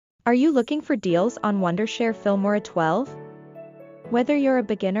Are you looking for deals on Wondershare Filmora 12? Whether you're a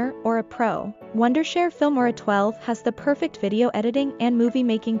beginner or a pro, Wondershare Filmora 12 has the perfect video editing and movie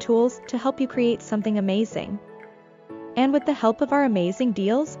making tools to help you create something amazing. And with the help of our amazing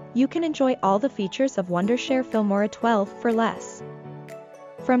deals, you can enjoy all the features of Wondershare Filmora 12 for less.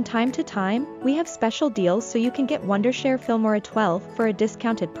 From time to time, we have special deals so you can get Wondershare Filmora 12 for a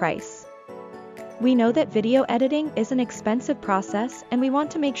discounted price. We know that video editing is an expensive process, and we want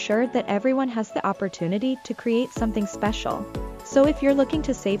to make sure that everyone has the opportunity to create something special. So if you're looking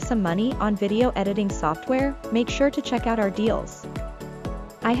to save some money on video editing software, make sure to check out our deals.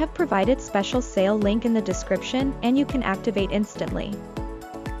 I have provided special sale link in the description and you can activate instantly.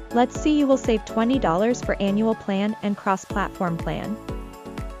 Let's see, you will save $20 for annual plan and cross-platform plan.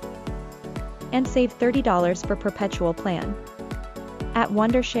 And save $30 for perpetual plan. At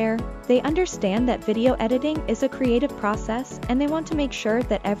Wondershare, they understand that video editing is a creative process and they want to make sure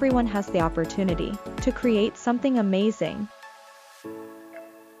that everyone has the opportunity to create something amazing.